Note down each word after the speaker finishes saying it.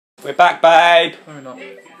We're back, babe. No, we're not.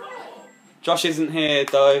 Josh isn't here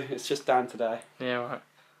though. It's just Dan today. Yeah,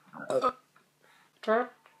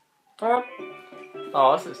 right.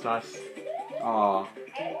 Oh, this looks nice. Ah.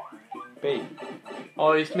 B.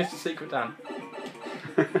 Oh, he's missed a secret, Dan.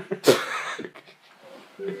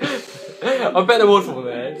 I bet there was one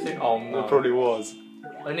there. Oh no. There probably was.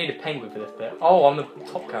 I need a penguin for this bit. Oh, I'm the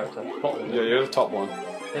top character. Bottom. Yeah, you're the top one.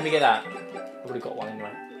 Let me get that. I've already got one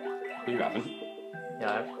anyway. You haven't. Yeah,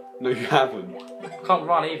 I have. No, you haven't. I can't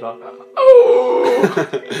run either.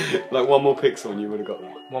 Like one more pixel and you would have got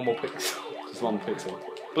that. One more pixel. Just one pixel.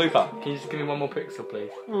 Blooper. Can you just give me one more pixel,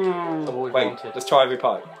 please? I've always Wait, wanted. let's try every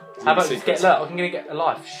pipe. How about just get, look, I'm gonna get a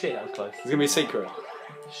life. Shit, that was close. It's gonna be a secret.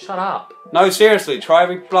 Shut up. No, seriously, try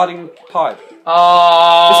every bloody pipe.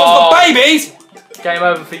 Oh! This one's got babies! Game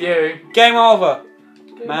over for you. Game over,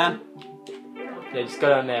 man. Yeah, just go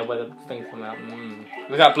down there where the things come out.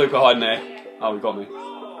 Look at that blooper hiding there. Oh, he got me.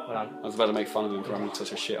 Well done. I was about to make fun of him for having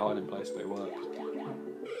such a shit hiding place, but it worked.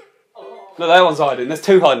 Look, that one's hiding. There's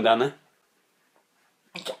two hiding down there.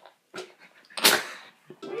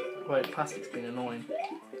 Wait, plastic's been annoying.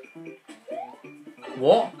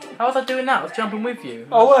 What? How was I doing that? I was jumping with you.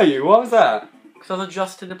 Oh, were you? What was that? Because I was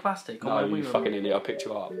adjusting the plastic. No, you fucking idiot. I picked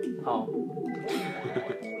you up. Oh.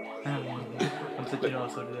 I'm such an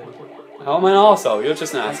arsehole today. Oh, I'm an arsehole. You're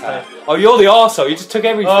just an asshole. Oh, you're the arsehole. You just took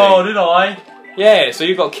everything. Oh, did I? Yeah, so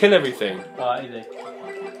you've got to kill everything. Alright, easy.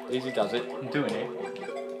 Easy does it. I'm doing it.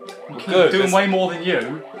 I'm good. doing way more than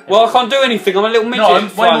you. Well, I can't do anything. I'm a little midget. No, I'm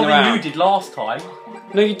way more around. than you did last time.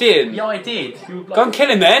 No, you did. Yeah, I did. You were like... Go and kill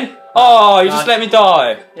him then. Oh, you just let me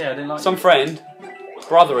die. Yeah, I didn't like Some friend.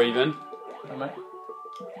 Brother, even. Oh, mate.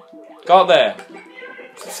 Go up there.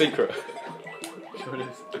 It's a secret. Sure it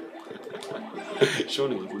is.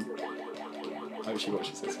 Surely it isn't. I hope she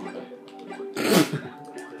watches this one day.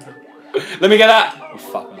 Let me get that! Oh,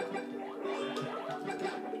 fuck her.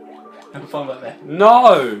 Have fun back there.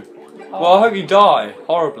 No! Oh. Well, I hope you die.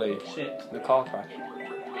 Horribly. Shit. In a car crash.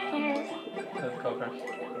 Car crash.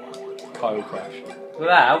 Car crash. Well,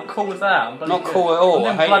 that, how cool was that? I'm Not good. cool at all.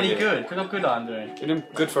 I'm I doing bloody hated it. good. Look how good I'm doing. You're doing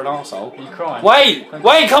good for an arsehole. Are you crying? Wait!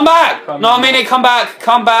 Wait, come back! No, I mean it, come back!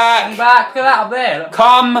 Come back! Come back! Look at that up there! Look.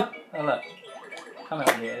 Come! Oh, look. Come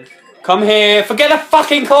out here. Come here! Forget the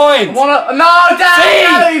fucking coins! I wanna... No, Dad! See?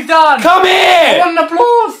 No, you've done! Come here! I want an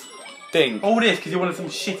applause! Ding. All this because you wanted some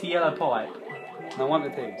shitty yellow pipe. No, one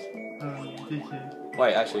of these. Did you?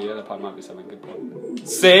 Wait, actually, yellow pipe might be something good.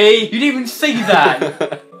 See? You didn't even see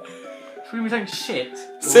that! Should we be saying shit?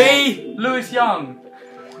 See? Lewis Young.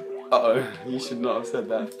 Uh-oh, you should not have said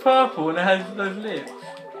that. It's purple and it has those lips.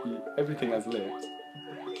 Everything has lips.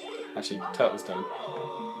 Actually, turtles don't.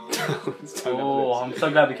 Turtles don't have Oh, lips. I'm so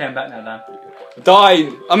glad we came back now, Dan. Die!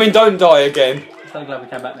 I mean, don't die again. So glad we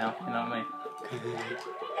came back now, you know what I mean?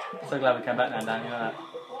 So glad we came back now, Dan, you know that?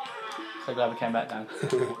 So glad we came back, Dan.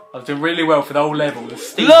 I was doing really well for the whole level. The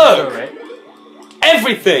steam Look! for it.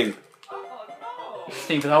 Everything!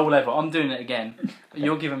 Steam for the whole level. I'm doing it again.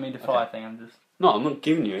 You're giving me the fire thing, I'm just... No, I'm not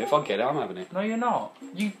giving you it. If I get it, I'm having it. No, you're not.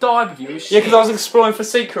 You died with you. It was shit. Yeah, because I was exploring for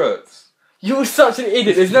secrets. You're such an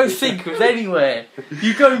idiot. There's no secrets anywhere.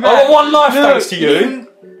 You go back. I got one life thanks to you. didn't-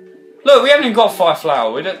 Look, we haven't even got fire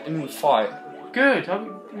flower. We didn't fight. Good.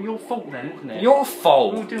 Your fault then, isn't it? Your We were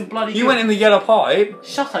fault. doing bloody You good. went in the yellow pipe.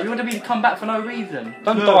 Shut up. You wanted me to come back for no reason.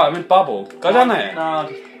 Don't die, I'm in bubble. Go down there. No,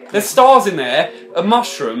 just... There's stars in there, a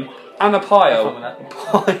mushroom, and a pile.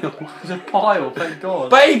 Pile. There's a pile, thank God.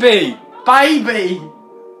 Baby! Baby!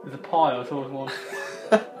 There's a pile, I thought it was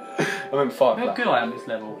one. I went fire How flower. good I am at this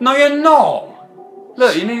level. No, you're not!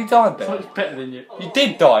 Look, you nearly died So there. much better than you. You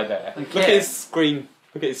did die there. Look Look at his screen.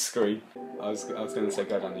 Look at his screen. I was going to say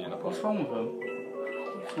go down the yellow What's pipe. wrong with them?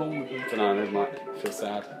 What's wrong with them? I don't know, they might feel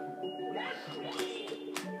sad.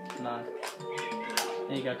 No.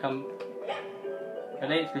 There you go, come.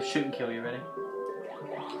 Ready? It's gonna shoot and kill you, ready?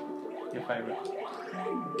 Your favourite.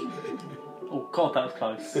 Oh god, that was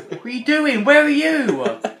close. What are you doing? Where are you?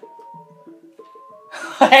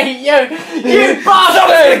 Hey, you bastard!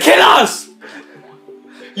 Gonna kill us!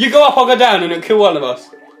 You go up, I'll go down, and it'll kill one of us.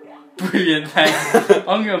 Brilliant, thanks.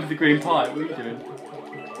 I'm going for the green pipe. What are you doing?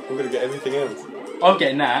 We're gonna get everything else. I'm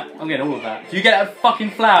getting that. I'm getting all of that. If you get that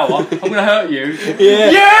fucking flower, I'm gonna hurt you.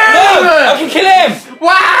 Yeah! Yeah! No! I can kill him!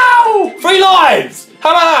 Wow! 3 lives!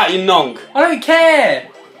 How about that, you nonk? I don't care.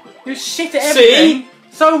 You're shit at everything. See?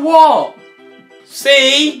 So what?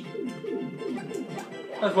 See?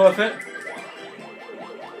 That's worth it.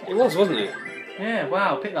 It was, wasn't it? Yeah,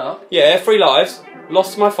 wow, pick that up. Yeah, 3 lives,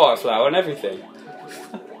 lost my fire flower and everything.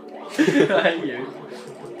 I hate you.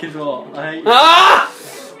 Guess what? I hate you. Ah!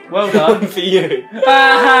 Well done. For you. Ah,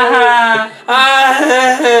 ha, ha.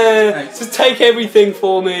 Ah! Just take everything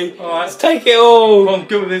for me. Alright. Just take it all. Well, I'm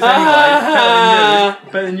good with this anyway.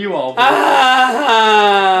 Better than you are.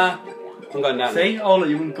 I'm going down. See? Oh look,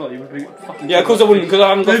 you wouldn't got it. You would be fucking. Yeah, of course I wouldn't, because I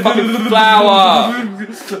haven't got fucking flour.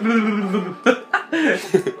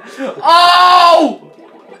 Oh!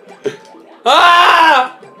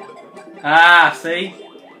 Ah! Ah, see?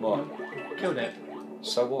 What? Killed it.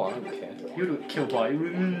 So what? I don't care. You would have killed by it.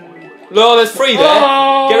 Look, there's 3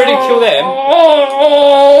 there. Get ready to kill them.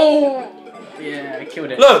 Yeah, I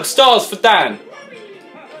killed it. Look, stars for Dan.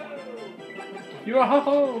 You're a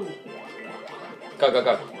ho-ho! Go, go,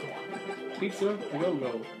 go. Pizza,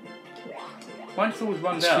 go. Mine always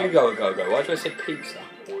runs You out. go, go, go. Why do I say pizza?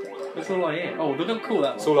 That's all I hear. Oh, look how cool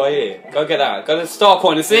that was. That's all I hear. Go get that. Go to the start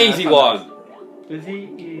point. It's the easy one. Is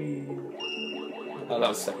he? Oh, that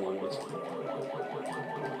was the second one.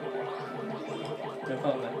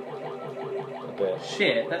 A bit.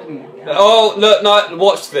 Shit, that didn't. Oh, look, no,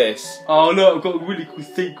 watch this. Oh, look, I've got a really cool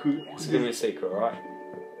secret. It's going to be a secret, right?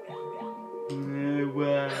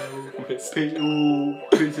 Wow. Princess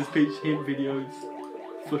Peach hint videos.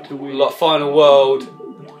 Flutter away. Like Final World.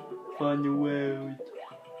 Final world.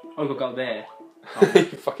 Oh, I've got to go there. You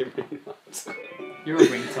fucking nuts. You're a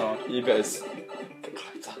retard. You better get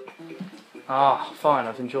closer. Ah, fine,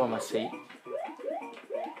 I've enjoyed my seat.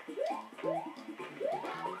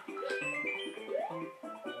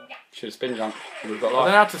 Should have spin jump. We've got I don't know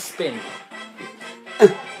life. how to spin.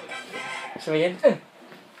 So again.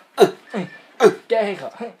 Get a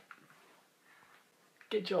haircut.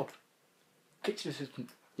 Get a job. Kitchen assistant.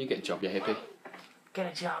 You get a job, you hippie.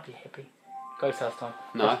 Get a job, you hippie. Ghost house time.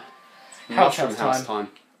 No. House time.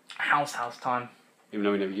 House time. Even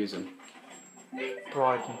though we never use them.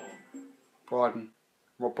 Bryden.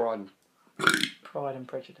 Rob Bryden. Pride and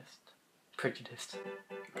Prejudice. Prejudice.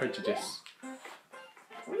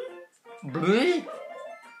 Bleh.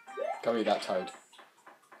 Go eat that toad.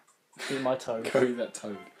 Eat my toe. Go eat that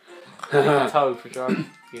toad. Eat my toe for drug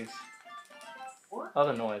use.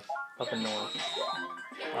 Other noise.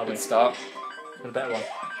 Good start. And a better one.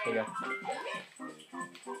 Here you go.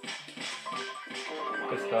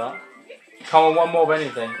 Good start. Come on, one more of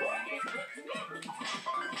anything.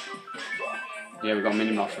 Yeah, we've got a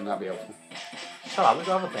mini mushroom, that'd be helpful. Shut up, we've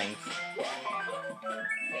got other things.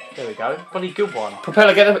 There we go. Bloody good one.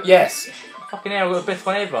 Propeller, get the... Yes! Fucking hell, we've got the best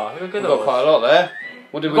one ever. We've We've got quite a lot there.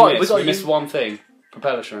 What did we miss? We missed one thing.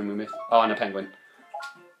 Propeller shroom we missed. Oh, and a penguin.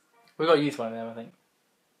 We've got to use one of them, I think.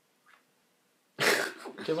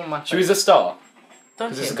 Do one of my Should we use a star? Don't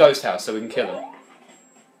Because it's a ghost house, so we can kill them.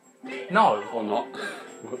 No. Or not.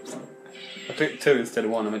 Whoops. I clicked 2 instead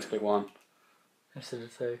of 1, I meant to click 1. Instead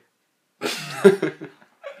of 2.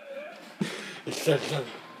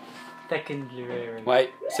 Secondly rearing. Wait,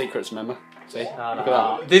 secrets, remember? See? Look at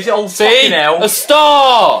that. This is all See? fucking hell. A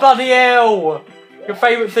star! Bloody hell! Your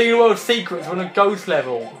favourite thing in the world, secrets, on a ghost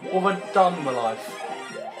level. What have I done in my life?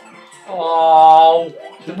 Oh.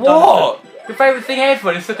 What? Your favourite thing ever,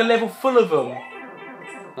 and it's like a level full of them.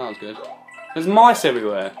 That was good. There's mice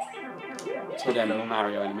everywhere. It's a little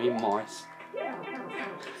Mario enemy, mice.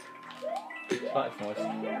 That's nice.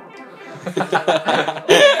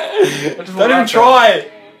 Don't even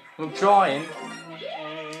try! I'm trying.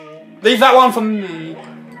 Leave that one for me.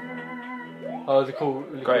 Oh, it's a cool.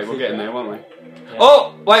 Great, we're getting there, won't we? Yeah.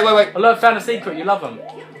 Oh! Wait. I love, found a secret, you love them.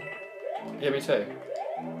 Yeah, me too.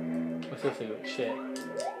 What's your secret? Shit. What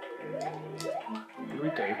do we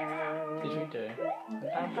do? Did you do?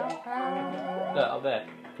 Look, up there.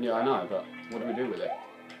 Yeah, I know, but what do we do with it?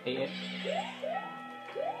 Eat it.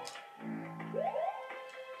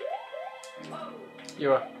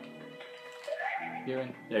 You're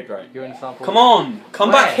in. Yeah, great. You're in the sample. Come on!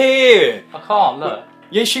 Come Where? back here! I can't, look.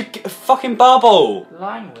 You should get a fucking bubble!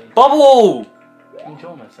 Language. Bubble!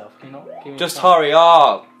 Enjoy myself. Can you not give me Just some? hurry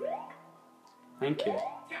up! Thank you.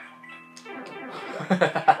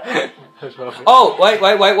 Oh, wait,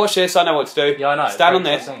 watch this, I know what to do. Yeah, I know. Stand on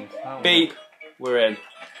Break this. some things. Oh, Beep. We're in.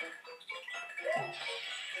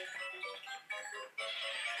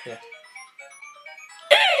 Yeah.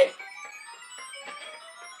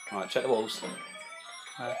 Right, check the walls.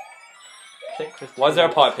 Check this. Why is there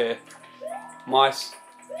a pipe here? Mice.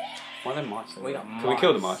 Why are there mice? We got Can we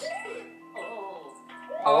kill the mice?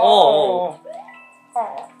 Oh.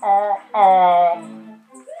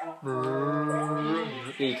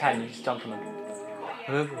 Yeah, you can. You just jump on them.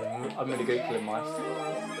 I'm really good at killing mice. Oh,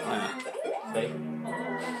 yeah. See?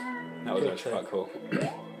 That was actually quite cool.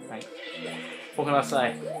 Thanks. What can I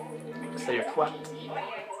say? Say you're a twat.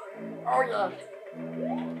 Oh yeah.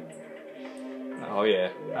 No, Oh yeah.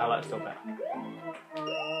 I like to still better.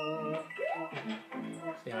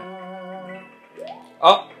 See you, mate.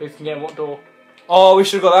 Oh! Who can get in what door? Oh, we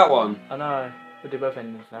should have got that one. I know. We'll do both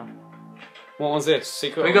endings now. What one's this?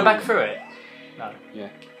 Secret? Can we go back through it? No. Yeah.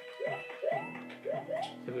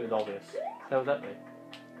 If it was obvious. How would that be?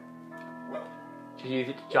 Did you use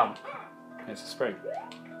it to jump? It's a spring.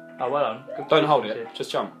 Oh, well done. Good. Don't hold it,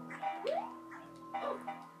 just jump.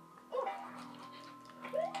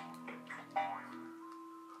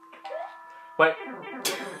 Wait.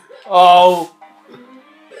 Oh!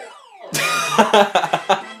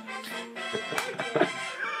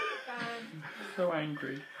 So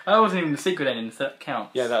angry. That wasn't even the secret ending, so that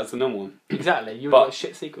counts. Yeah, that was the normal one. Exactly, you But- got a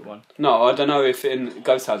shit secret one. No, I don't know if in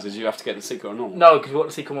ghost houses you have to get the secret or not. No, because we got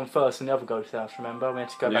the secret one first and the other ghost house, remember? We had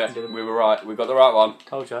to go back Yeah, and do the... we were right. We got the right one.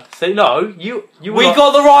 Told you. See, no, you were We like,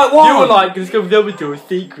 got the right one! You were like, let's go with the other door,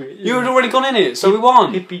 secret. You had already gone in it, so we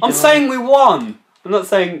won. Hippie I'm done. saying we won. I'm not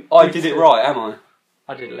saying I did it right, am I?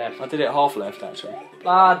 I did it left. I did it half left, actually.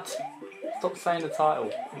 Lad, stop saying the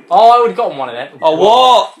title. Oh, I would have gotten one of them. Oh,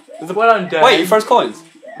 what? Well done, Dan. Wait, he throws coins.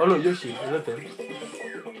 Oh, look, Yoshi, I love him.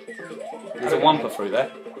 There's a Wumpa fruit there.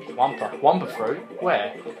 Wumpa fruit?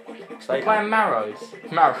 Where? We're playing Marrows.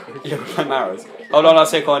 Marrows. Yeah, we're playing Marrows. Hold on, I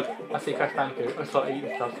see a coin. I see Crash Bandicoot. I start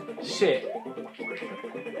eating stuff. Shit.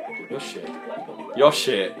 Your shit. Your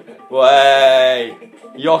shit. Way.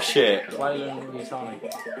 Your shit. Waylon Yutani.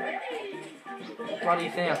 Bloody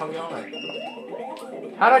thing, I can't get on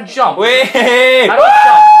it. How do I jump? Wee! How do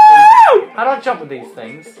I jump? How do I jump with these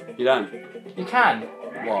things? You don't. You can.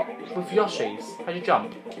 What? With Yoshis. How do you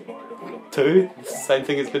jump? 2? It's the same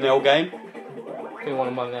thing as the nil game. I think one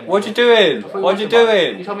of them then. What you doing? I thought What you wanted one.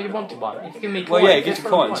 You doing? told me you wanted one. You've given me coins. Well, yeah, it gives Just you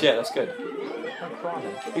throw coins. Yeah, that's good. Don't cry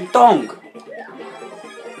then. You donk.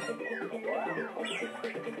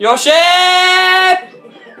 Your shit!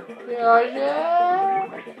 Yoshi!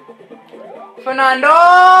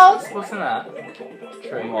 Fernando's! What's in that?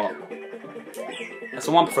 Tree. What? That's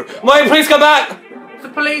a Wumpa fruit. Wait, please go back! The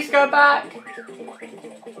police go back!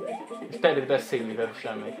 It's better the best thing you've ever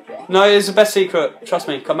shown me. No, it's the best secret. Trust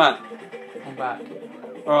me, come back. I'm back.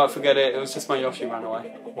 Alright, forget it. It was just my Yoshi ran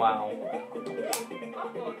away. Wow.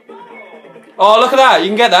 Oh, look at that. You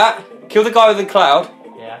can get that. Kill the guy with the cloud.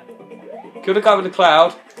 Yeah. Kill the guy with the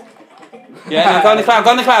cloud. Yeah, no, go in the cloud.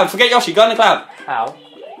 Go in the cloud. Forget Yoshi. Go in the cloud. How?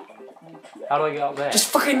 How do I get up there? Just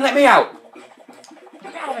fucking let me out.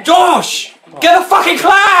 Josh! Get the fucking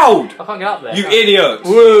cloud! I can't get up there. You idiot.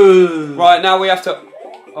 Woo! Right, now we have to...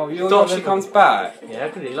 Oh, your Stop, Yoshi look. comes back. Yeah,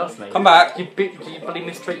 because he loves me. Come back. You bloody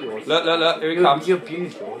mistreat yours. Look, look, look. Here he you, comes. You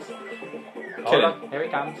abuse yours. Kill Hold him. on, here he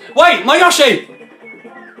comes. Wait, my Yoshi!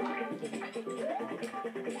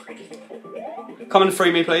 Come and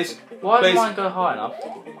free me, please. Why Please. does mine go high enough?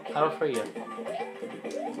 How do I free you?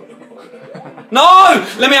 No!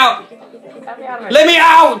 Let me out! Let me out of it. Let me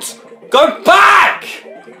out! Go back!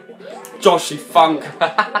 Josh, you funk.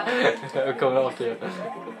 We're coming after you.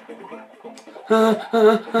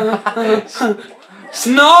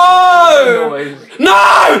 No! Noise.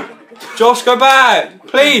 No! Josh, go back.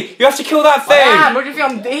 Please, you have to kill that thing. Man, what do you think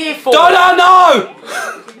I'm here for? No!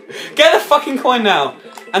 Get the fucking coin now.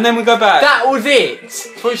 And then we go back. That was it!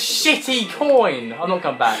 For a shitty coin! I'm not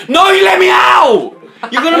coming back. No, you let me out!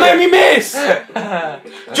 You're gonna make me miss!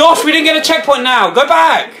 Josh, we didn't get a checkpoint now. Go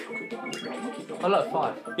back! Oh look,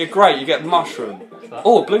 5. You're great, you get mushroom.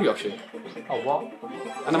 Oh, blue Yoshi. Oh, what?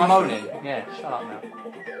 And a I'm mushroom. moaning. Yeah, shut up now.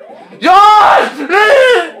 Josh!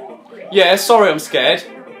 Yeah, sorry, I'm scared.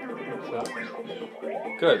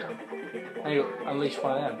 Good. Now you unleash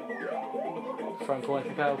one of them. Throwing coins,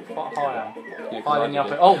 look how high I am. Yeah, Hide in the I upper.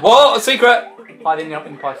 did. Oh, Oh, a secret! hide in the upper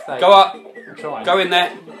Empire State. Go up. I'm trying. Go in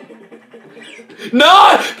there.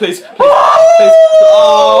 No! Please, please, please.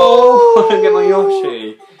 Oh, I didn't get my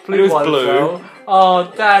Yoshi. Blue It was one, blue. though.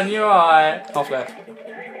 Oh, Dan, you're right. Half left.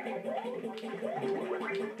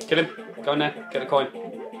 Kill him. Go in there. Get the coin.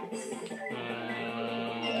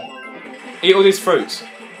 Eat all these fruits.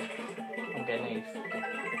 I'm getting these.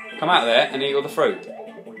 Come out of there and eat all the fruit.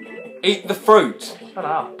 Eat the fruit. Shut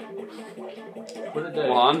up. What did it do?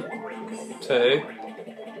 1, 2.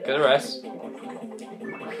 Get the rest.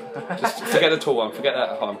 Just forget the tall one. Forget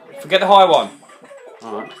that one. Forget the high one.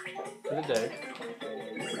 Alright. What did it do?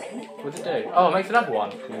 What did it do? Oh, it makes another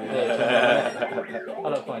one. Yeah. Oh,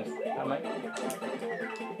 look, coins. That make...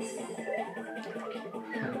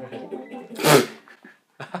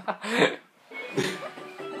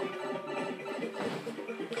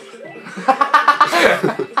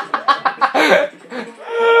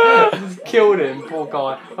 Just killed him, poor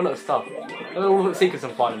guy. Oh, look, stuff. Look at all the secrets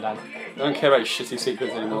I'm finding, Dan. I don't care about your shitty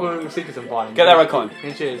secrets Look at anymore. all the secrets I'm finding. Get that red coin.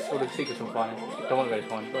 Yeah, cheers. All the secrets I'm finding. Don't want to go to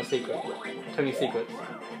find. Got a secret. Too many secrets.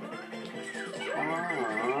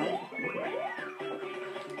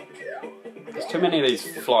 There's too many of these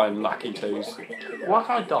flying lucky twos. Why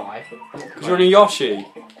can't I die? Because you're on a Yoshi.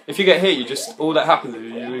 If you get hit, you just all that happens is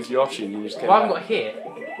you lose Yoshi and you just get. Well, I haven't got hit.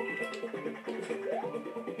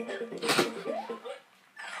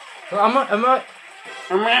 Well, am I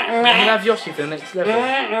gonna have Yoshi for the next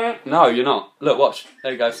level? No, you're not. Look, watch.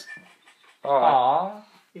 There he goes. Alright. Aww,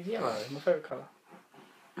 he's yellow. My favourite colour.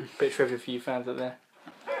 Bit of trivia for you fans out there.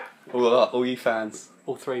 All you fans.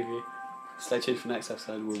 All three of you. Stay tuned for next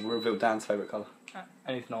episode. We'll reveal Dan's favourite colour.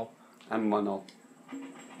 And his knob. And my knob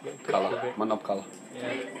colour. My knob colour. Yeah.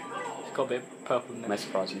 It's got a bit of purple in there. May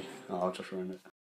surprise you. Oh, I'll just ruin it.